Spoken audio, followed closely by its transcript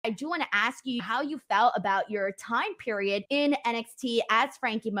I do want to ask you how you felt about your time period in NXT as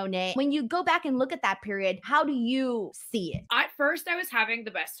Franky Monet. When you go back and look at that period, how do you see it? At first, I was having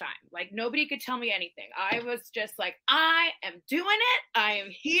the best time. Like, nobody could tell me anything. I was just like, I am doing it. I am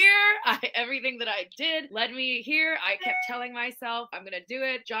here. Everything that I did led me here. I kept telling myself, I'm going to do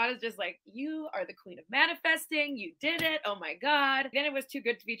it. John is just like, you are the queen of manifesting. You did it. Oh my God. Then it was too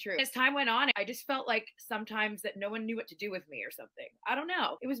good to be true. As time went on, I just felt like sometimes that no one knew what to do with me or something. I don't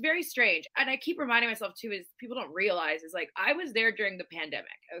know. It was very strange. And I keep reminding myself too, is people don't realize is like, I was there during the pandemic.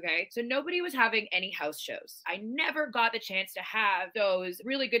 Okay. So nobody was having any house shows. I never got the chance to have those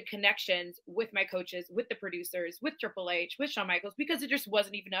really good connections with my coaches, with the producers, with Triple H, with Shawn Michaels, because it just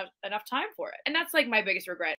wasn't even enough time for it. And that's like my biggest regret.